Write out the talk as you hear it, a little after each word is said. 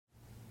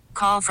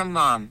Call from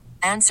mom.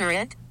 Answer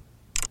it.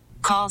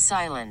 Call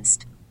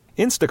silenced.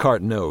 Instacart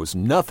knows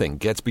nothing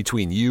gets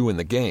between you and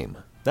the game.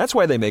 That's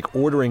why they make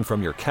ordering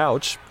from your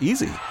couch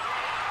easy.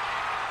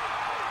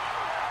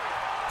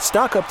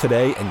 Stock up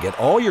today and get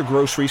all your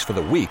groceries for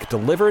the week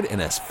delivered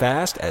in as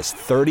fast as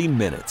 30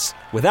 minutes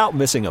without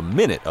missing a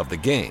minute of the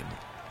game.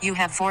 You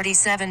have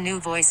 47 new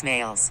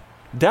voicemails.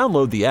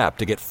 Download the app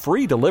to get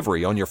free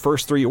delivery on your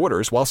first 3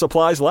 orders while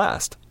supplies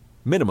last.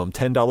 Minimum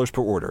 $10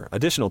 per order.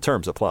 Additional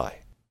terms apply.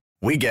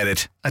 We get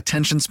it.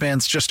 Attention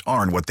spans just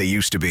aren't what they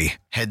used to be.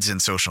 Heads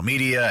in social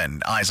media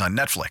and eyes on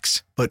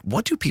Netflix. But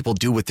what do people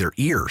do with their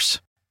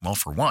ears? Well,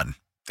 for one,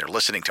 they're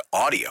listening to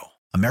audio.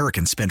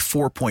 Americans spend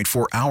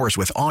 4.4 hours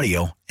with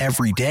audio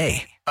every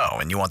day. Oh,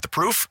 and you want the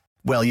proof?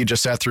 Well, you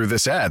just sat through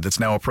this ad that's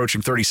now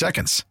approaching 30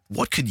 seconds.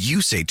 What could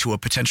you say to a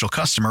potential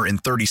customer in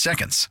 30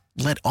 seconds?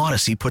 Let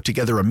Odyssey put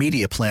together a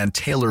media plan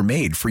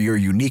tailor-made for your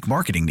unique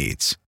marketing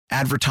needs.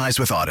 Advertise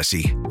with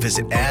Odyssey.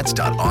 Visit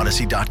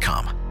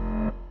ads.odyssey.com.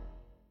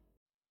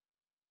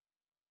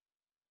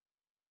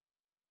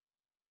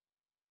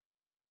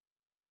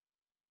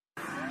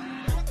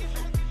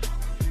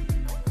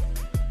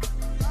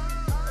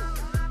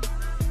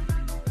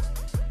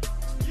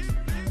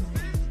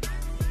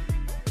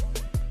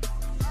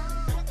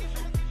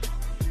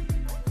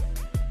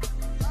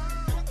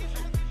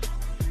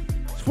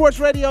 Sports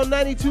Radio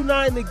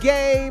 92.9 The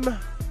Game.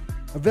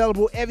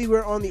 Available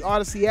everywhere on the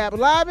Odyssey app.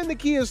 Live in the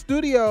Kia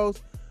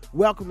studios.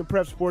 Welcome to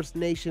Prep Sports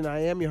Nation.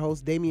 I am your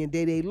host, Damian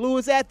Day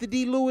Lewis, at the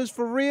D Lewis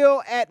for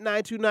real, at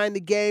 929 The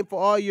Game for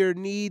all your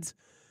needs,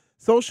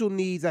 social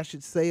needs, I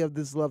should say, of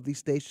this lovely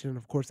station.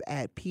 Of course,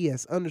 at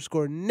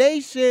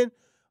PS_Nation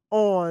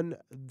on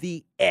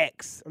the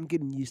X. I'm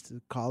getting used to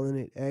calling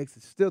it X.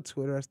 It's still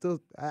Twitter. I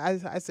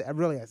say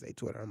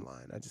Twitter. I'm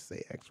lying. I just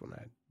say X when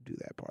I do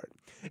that part.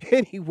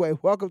 Anyway,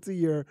 welcome to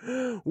your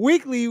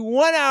weekly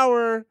 1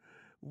 hour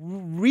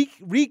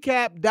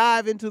recap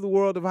dive into the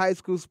world of high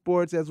school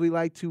sports, as we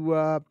like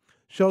to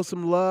show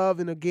some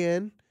love. And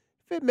again,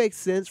 if it makes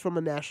sense from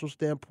a national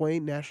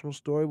standpoint, national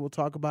story, we'll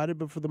talk about it.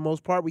 But for the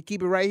most part, we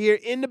keep it right here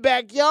in the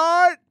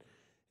backyard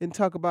and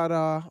talk about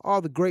all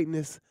the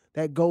greatness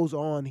that goes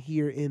on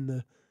here in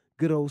the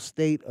good old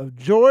state of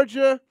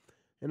Georgia.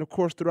 And, of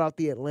course, throughout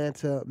the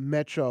Atlanta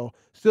metro.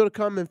 Still to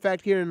come, in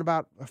fact, here in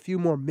about a few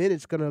more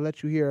minutes, going to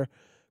let you hear a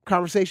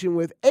conversation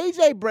with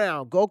A.J.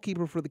 Brown,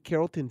 goalkeeper for the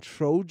Carrollton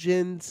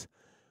Trojans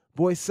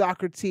boys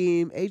soccer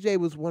team. A.J.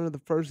 was one of the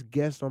first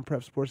guests on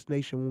Prep Sports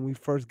Nation when we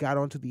first got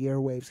onto the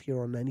airwaves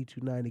here on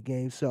 92.9 The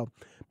Game. So,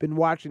 been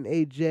watching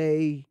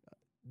A.J.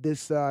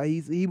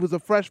 He was a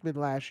freshman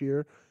last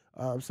year,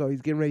 so he's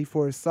getting ready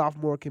for his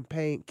sophomore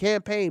campaign,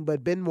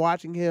 but been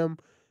watching him.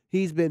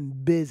 He's been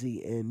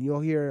busy, and you'll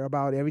hear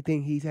about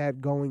everything he's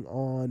had going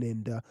on,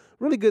 and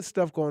really good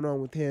stuff going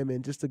on with him,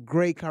 and just a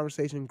great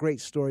conversation,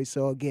 great story.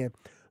 So, again,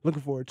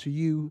 looking forward to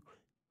you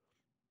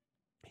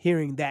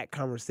hearing that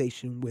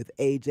conversation with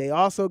AJ.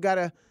 Also, got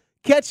to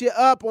catch you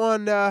up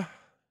on, that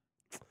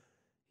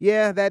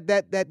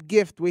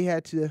gift we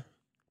had to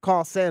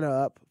call Santa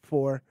up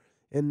for,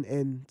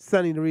 and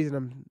Sonny, the reason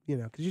I'm,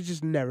 because you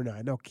just never know.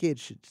 I know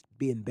kids should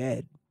be in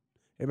bed.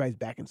 Everybody's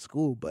back in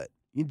school, but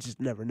you just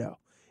never know.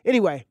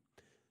 Anyway,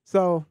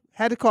 so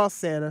had to call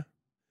Santa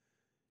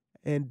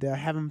and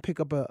have him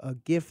pick up a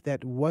gift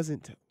that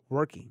wasn't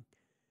working.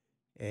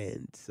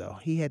 And so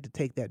he had to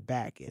take that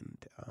back. And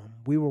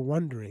we were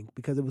wondering,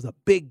 because it was a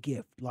big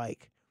gift,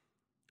 like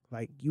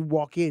you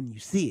walk in, you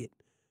see it.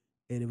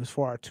 And it was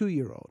for our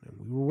 2-year-old. And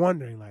we were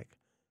wondering,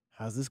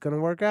 how's this going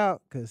to work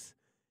out? Because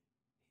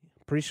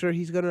I'm pretty sure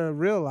he's going to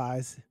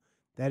realize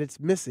that it's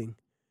missing.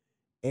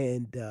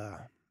 And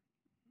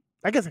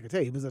I guess I could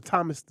tell you, it was a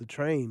Thomas the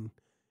Train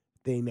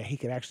thing that he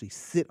could actually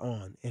sit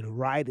on and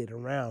ride it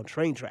around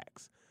train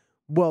tracks.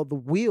 Well, the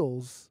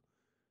wheels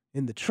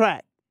in the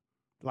track,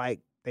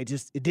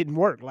 it didn't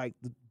work.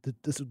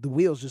 The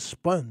wheels just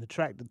spun the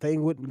track. The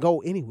thing wouldn't go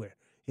anywhere.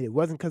 And it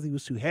wasn't because he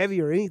was too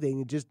heavy or anything.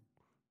 It just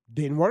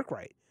didn't work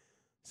right.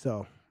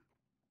 So,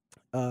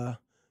 can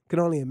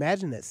only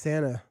imagine that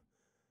Santa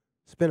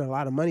spent a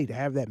lot of money to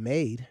have that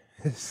made.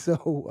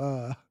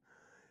 So,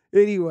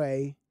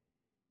 anyway,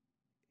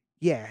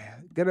 yeah,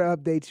 gonna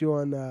update you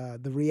on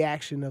the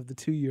reaction of the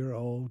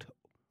 2-year-old,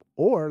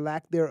 or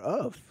lack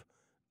thereof,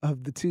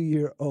 of the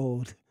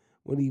 2-year-old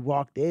when he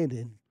walked in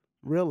and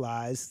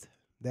realized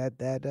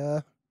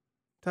that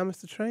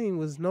Thomas the Train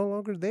was no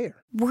longer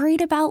there.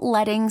 Worried about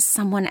letting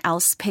someone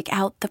else pick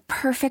out the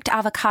perfect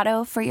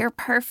avocado for your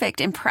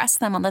perfect impress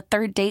them on the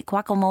third date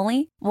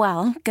guacamole?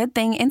 Well, good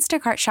thing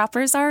Instacart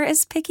shoppers are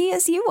as picky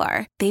as you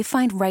are. They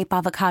find ripe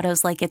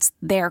avocados like it's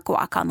their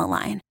guac on the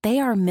line. They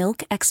are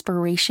milk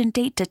expiration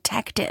date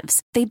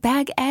detectives. They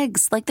bag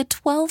eggs like the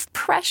 12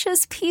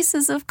 precious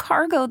pieces of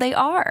cargo they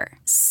are.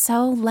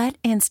 So let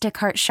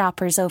Instacart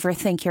shoppers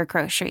overthink your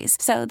groceries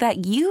so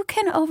that you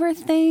can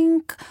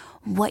overthink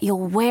what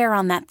you'll wear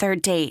on that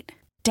third date.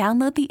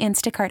 Download the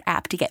Instacart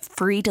app to get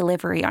free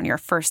delivery on your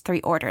first 3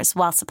 orders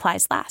while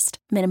supplies last.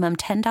 Minimum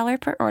 $10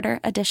 per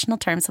order. Additional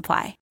terms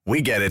apply.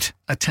 We get it.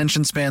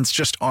 Attention spans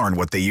just aren't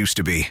what they used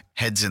to be.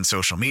 Heads in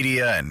social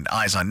media and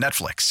eyes on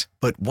Netflix.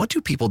 But what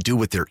do people do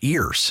with their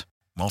ears?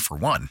 Well, for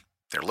one,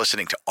 they're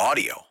listening to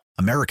audio.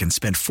 Americans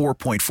spend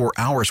 4.4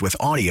 hours with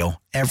audio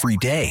every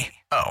day.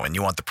 Oh, and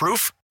you want the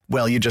proof?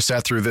 Well, you just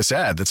sat through this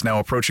ad that's now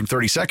approaching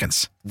 30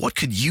 seconds. What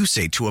could you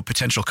say to a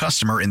potential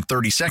customer in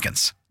 30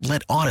 seconds?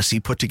 Let Odyssey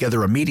put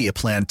together a media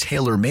plan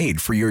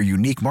tailor-made for your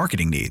unique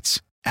marketing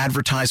needs.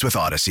 Advertise with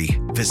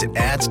Odyssey. Visit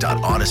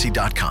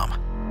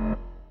ads.odyssey.com.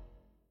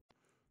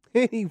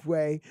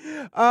 Anyway,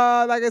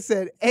 like I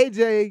said,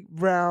 A.J.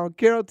 Brown,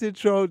 Carrollton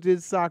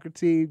Trojans soccer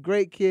team,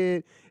 great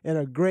kid, and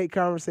a great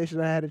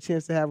conversation I had a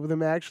chance to have with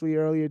him actually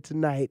earlier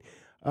tonight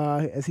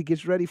as he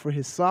gets ready for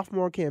his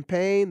sophomore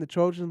campaign. The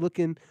Trojans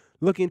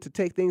looking to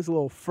take things a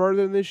little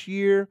further this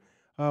year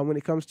when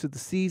it comes to the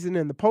season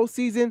and the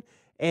postseason.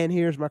 And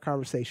here's my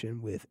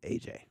conversation with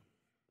A.J.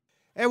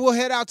 And we'll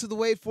head out to the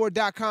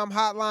waitfor.com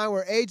hotline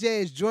where AJ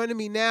is joining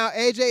me now.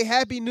 AJ,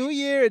 Happy New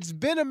Year. It's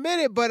been a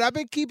minute, but I've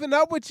been keeping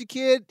up with you,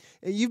 kid,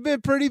 and you've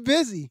been pretty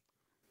busy.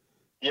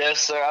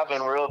 Yes, sir. I've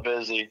been real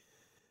busy.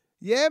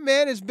 Yeah,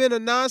 man, it's been a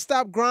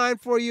nonstop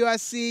grind for you, I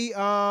see.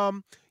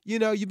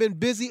 You've been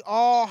busy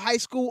all high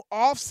school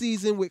off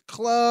season with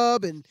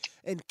club and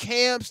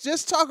camps.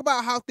 Just talk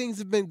about how things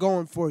have been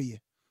going for you.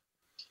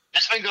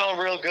 It's been going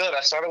real good.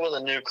 I started with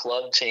a new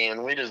club team,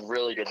 and we did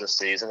really good this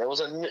season. It was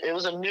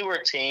a newer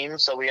team,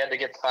 so we had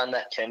to find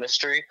that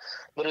chemistry.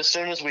 But as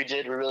soon as we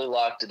did, we really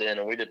locked it in,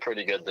 and we did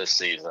pretty good this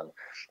season.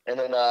 And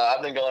then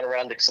I've been going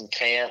around to some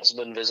camps,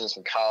 been visiting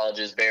some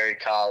colleges, Berry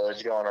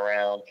College, going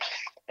around.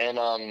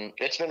 And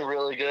it's been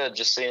really good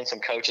just seeing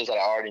some coaches that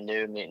I already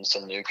knew, meeting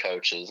some new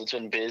coaches. It's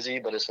been busy,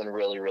 but it's been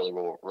really, really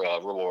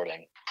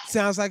rewarding.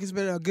 Sounds like it's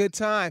been a good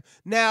time.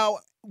 Now,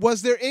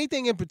 was there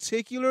anything in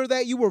particular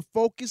that you were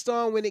focused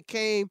on when it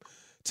came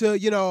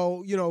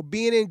to,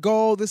 being in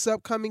goal this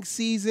upcoming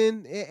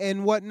season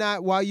and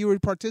whatnot while you were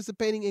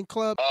participating in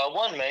club?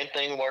 One main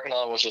thing working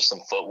on was just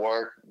some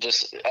footwork.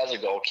 Just as a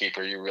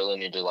goalkeeper, you really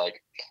need to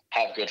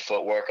have good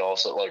footwork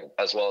also,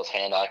 as well as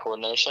hand-eye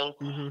coordination.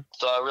 Mm-hmm.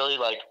 So I really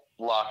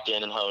locked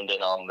in and honed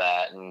in on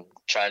that and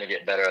trying to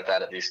get better at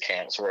that at these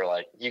camps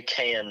where you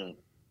can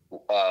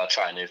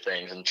try new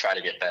things and try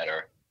to get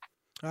better.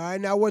 All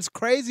right. Now, what's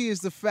crazy is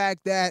the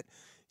fact that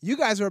you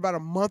guys are about a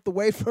month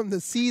away from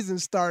the season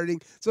starting.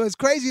 So it's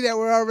crazy that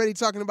we're already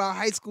talking about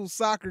high school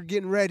soccer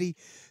getting ready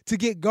to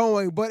get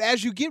going. But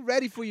as you get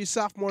ready for your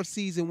sophomore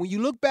season, when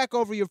you look back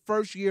over your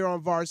first year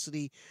on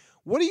varsity,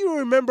 what do you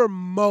remember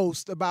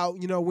most about,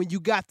 when you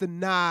got the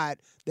nod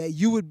that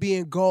you would be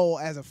in goal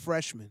as a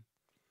freshman?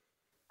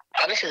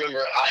 I just remember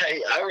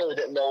I really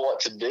didn't know what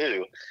to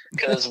do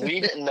because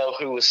we didn't know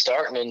who was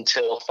starting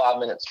until 5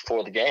 minutes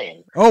before the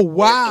game. Oh,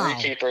 wow.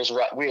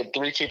 We had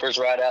three keepers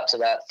right out to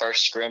that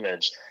first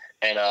scrimmage.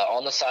 And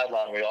on the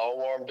sideline, we all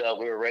warmed up.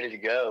 We were ready to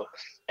go.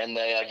 And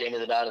they gave me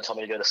the nod and told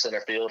me to go to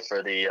center field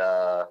for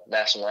the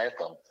national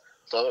anthem.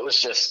 So it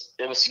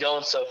was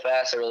going so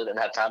fast I really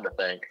didn't have time to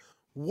think.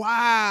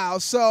 Wow.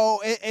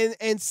 So,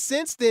 and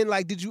since then,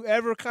 did you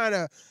ever kind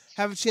of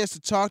have a chance to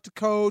talk to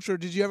coach, or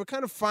did you ever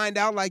kind of find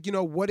out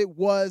what it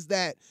was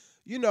that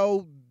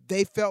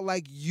they felt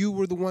like you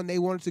were the one they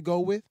wanted to go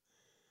with?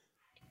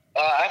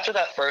 After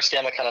that first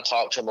game, I kind of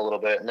talked to them a little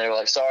bit, and they were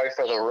like, sorry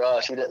for the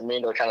rush. We didn't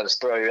mean to kind of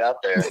just throw you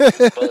out there.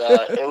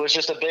 But it was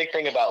just a big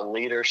thing about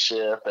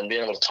leadership and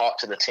being able to talk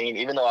to the team.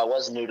 Even though I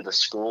was new to the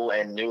school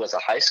and new as a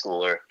high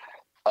schooler,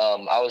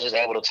 I was just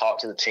able to talk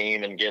to the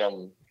team and get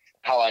them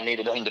how I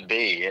needed them to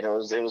be. And it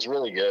was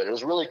really good. It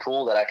was really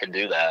cool that I could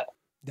do that.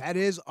 That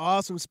is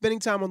awesome. Spending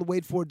time on the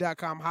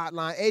waitfor.com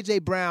hotline. A.J.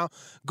 Brown,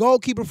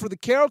 goalkeeper for the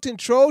Carrollton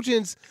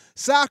Trojans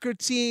soccer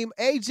team.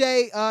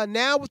 A.J.,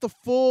 now with the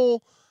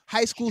full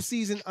high school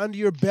season under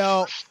your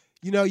belt,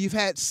 you've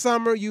had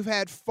summer, you've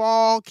had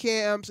fall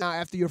camps now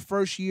after your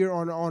first year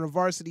on a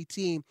varsity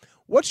team.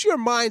 What's your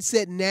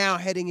mindset now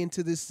heading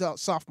into this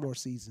sophomore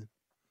season?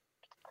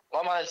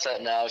 My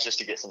mindset now is just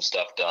to get some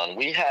stuff done. I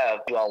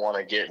want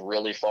to get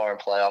really far in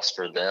playoffs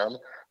for them,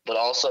 but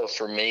also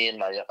for me and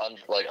my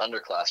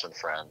underclassmen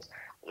friends.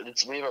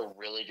 We have a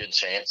really good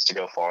chance to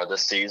go far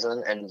this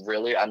season, and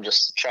really I'm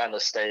just trying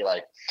to stay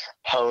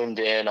honed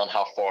in on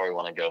how far we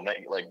want to go.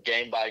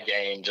 Game by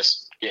game,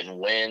 just getting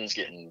wins,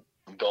 getting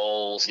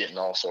goals, getting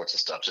all sorts of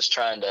stuff. Just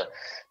trying to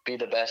be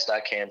the best I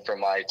can for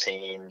my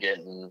team,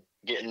 getting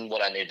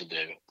what I need to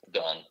do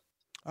done.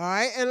 All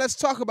right, and let's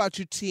talk about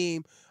your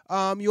team.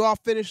 You all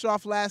finished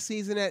off last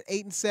season at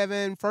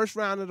 8-7, first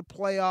round of the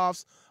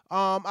playoffs.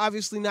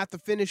 Obviously not the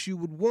finish you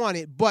would want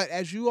it, but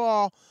as you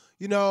all,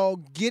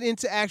 get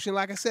into action,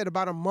 like I said,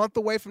 about a month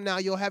away from now,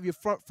 you'll have your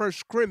first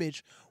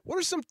scrimmage. What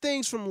are some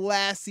things from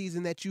last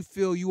season that you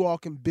feel you all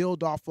can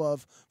build off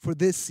of for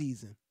this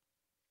season?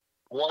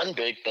 One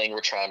big thing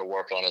we're trying to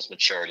work on is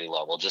maturity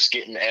level, just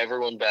getting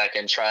everyone back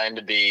and trying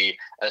to be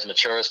as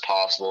mature as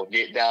possible,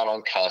 get down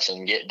on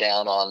cussing, get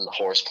down on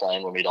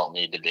horseplaying when we don't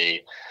need to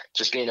be,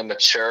 just being a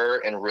mature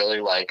and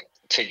really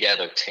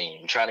together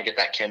team, trying to get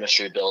that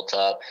chemistry built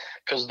up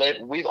because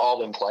we've all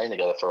been playing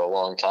together for a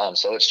long time.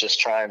 So it's just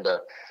trying to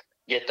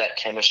get that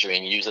chemistry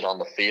and use it on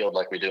the field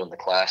like we do in the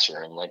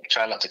classroom. Like,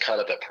 try not to cut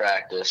up at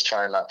practice,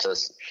 try not to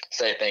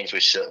say things we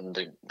shouldn't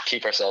to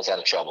keep ourselves out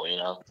of trouble, you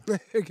know?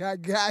 I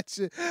got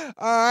you. All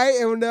right,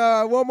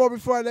 and one more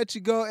before I let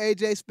you go,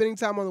 AJ. Spending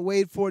time on the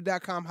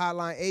WadeFord.com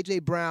hotline.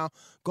 AJ Brown,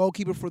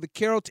 goalkeeper for the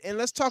Carrollton. And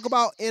let's talk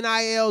about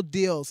NIL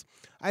deals.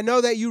 I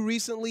know that you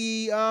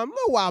recently, a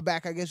little while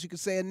back, I guess you could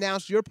say,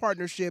 announced your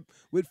partnership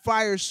with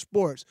Fire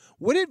Sports.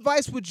 What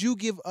advice would you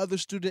give other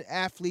student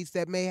athletes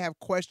that may have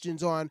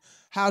questions on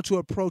how to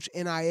approach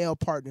NIL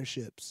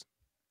partnerships?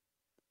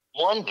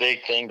 One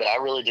big thing that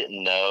I really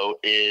didn't know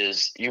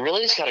is you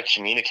really just got to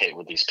communicate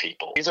with these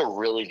people. He's a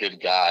really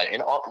good guy.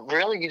 And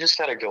really, you just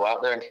got to go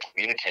out there and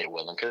communicate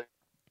with him, because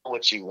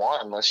what you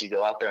want unless you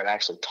go out there and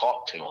actually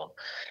talk to him.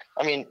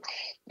 I mean,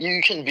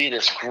 you can be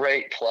this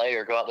great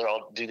player, go out there,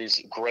 do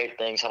these great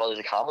things, have all these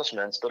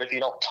accomplishments, but if you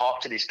don't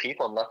talk to these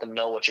people and let them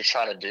know what you're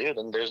trying to do,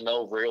 then there's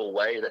no real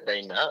way that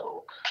they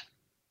know.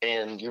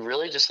 And you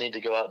really just need to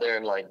go out there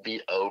and, like,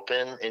 be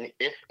open. And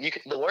if you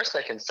the worst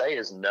they can say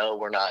is, no,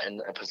 we're not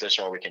in a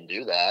position where we can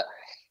do that.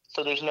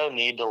 So there's no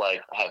need to,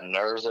 like, have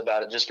nerves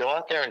about it. Just go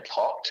out there and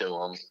talk to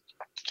them,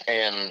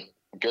 and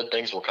good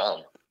things will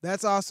come.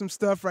 That's awesome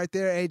stuff right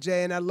there,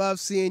 AJ, and I love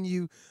seeing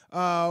you,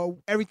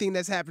 everything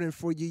that's happening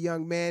for you,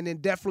 young man,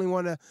 and definitely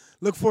want to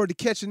look forward to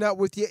catching up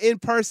with you in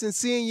person,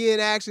 seeing you in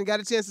action. Got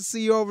a chance to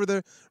see you over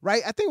the,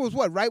 right, I think it was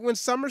right when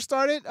summer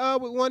started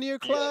with one of your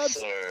clubs?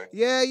 Yes, sir.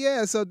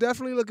 Yeah, so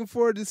definitely looking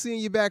forward to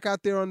seeing you back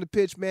out there on the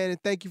pitch, man, and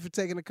thank you for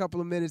taking a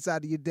couple of minutes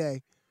out of your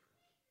day.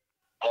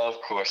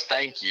 Of course,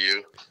 thank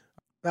you.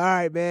 All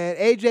right, man.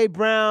 AJ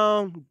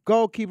Brown,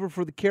 goalkeeper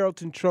for the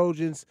Carrollton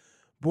Trojans,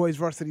 boys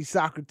varsity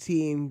soccer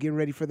team, getting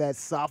ready for that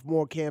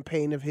sophomore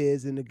campaign of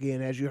his. And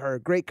again, as you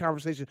heard, great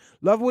conversation.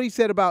 Love what he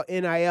said about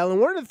NIL. And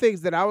one of the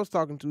things that I was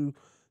talking to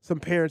some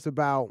parents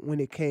about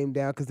when it came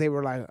down, because they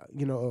were like,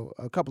 you know,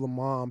 a couple of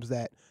moms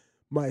that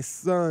my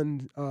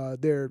son,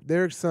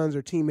 their sons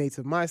are teammates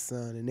of my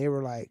son, and they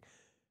were like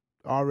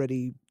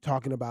already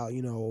talking about,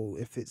 you know,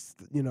 if it's,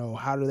 you know,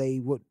 how do they,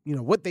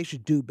 what they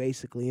should do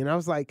basically. And I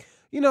was like,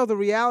 you know, the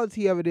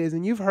reality of it is,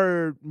 and you've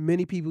heard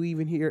many people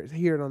even hear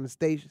it on the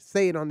station,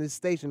 say it on this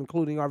station,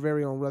 including our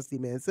very own Rusty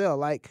Mansell,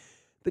 like,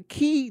 the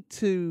key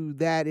to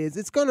that is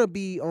it's going to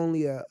be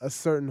only a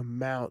certain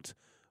amount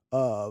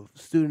of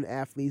student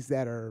athletes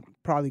that are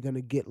probably going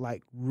to get,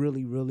 like,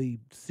 really, really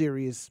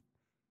serious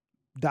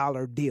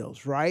dollar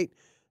deals, right?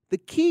 The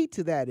key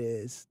to that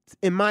is,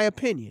 in my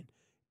opinion,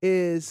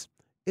 is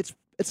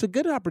it's a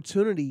good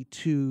opportunity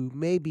to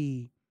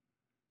maybe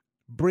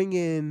bring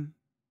in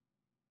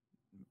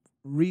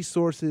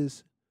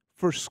resources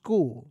for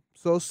school.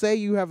 So say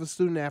you have a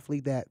student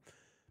athlete that,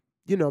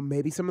 you know,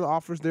 maybe some of the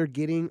offers they're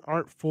getting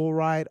aren't full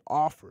ride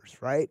offers,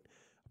 right?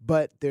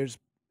 But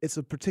it's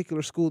a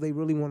particular school they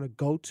really want to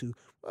go to.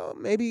 Well,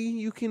 maybe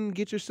you can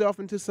get yourself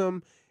into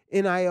some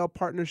NIL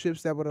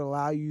partnerships that would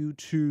allow you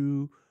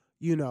to,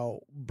 you know,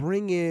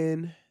 bring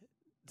in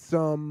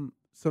some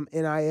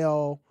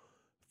NIL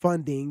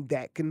funding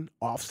that can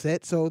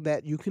offset so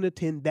that you can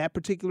attend that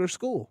particular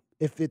school.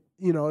 If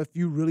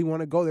you really want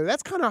to go there.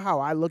 That's kind of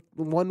how I look.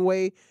 One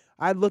way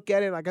I look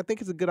at it, like, I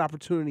think it's a good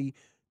opportunity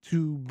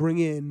to bring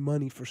in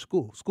money for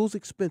school. School's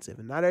expensive,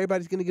 and not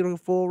everybody's going to get a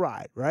full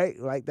ride, right?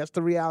 Like, that's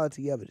the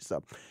reality of it.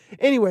 So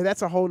anyway,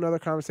 that's a whole nother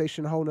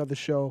conversation, a whole nother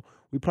show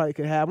we probably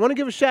could have. I want to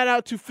give a shout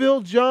out to Phil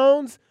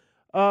Jones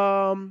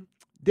down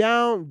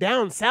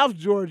South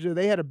Georgia.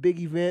 They had a big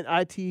event,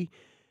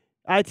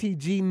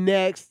 ITG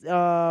Next.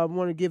 I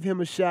want to give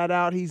him a shout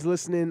out. He's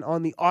listening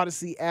on the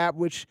Odyssey app,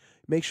 which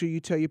make sure you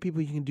tell your people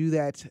you can do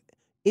that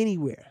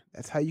anywhere.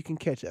 That's how you can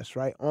catch us,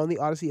 right? On the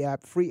Odyssey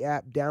app, free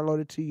app,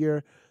 download it to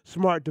your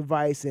smart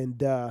device, and,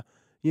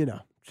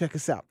 check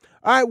us out.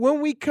 All right,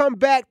 when we come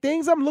back,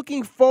 things I'm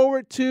looking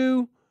forward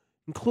to,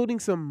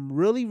 including some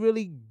really,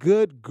 really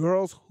good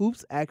girls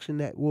hoops action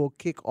that will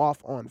kick off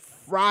on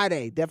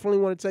Friday. Definitely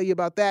want to tell you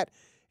about that.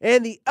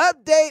 And the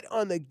update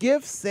on the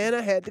gift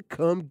Santa had to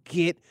come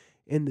get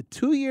and the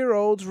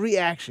 2-year-old's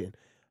reaction.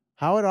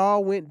 How it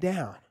all went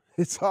down.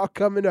 It's all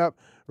coming up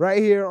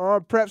right here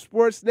on Prep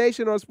Sports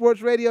Nation on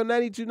Sports Radio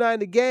 92.9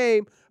 The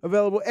Game,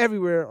 available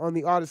everywhere on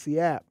the Odyssey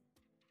app.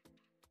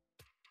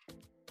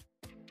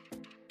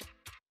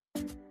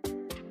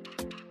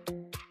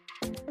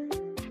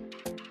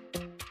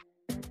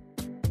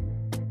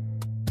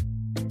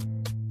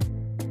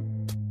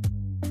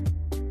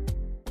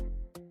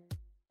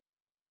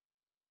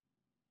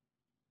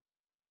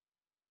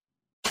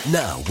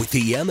 Now, with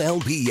the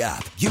MLB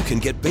app, you can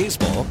get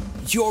baseball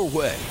your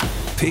way.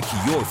 Pick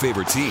your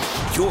favorite team,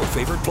 your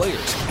favorite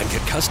players, and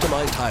get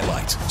customized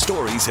highlights,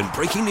 stories, and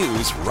breaking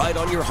news right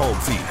on your home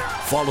feed.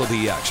 Follow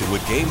the action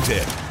with Game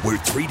Day, where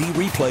 3D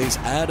replays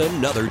add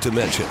another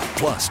dimension.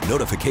 Plus,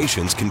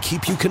 notifications can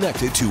keep you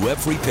connected to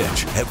every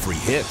pitch, every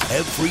hit,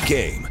 every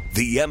game.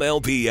 The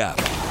MLB app.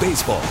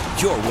 Baseball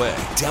your way.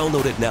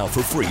 Download it now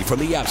for free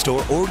from the App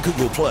Store or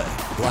Google Play.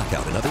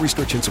 Blackout and other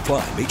restrictions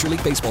apply. Major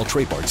League Baseball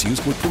trademarks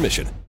used with permission.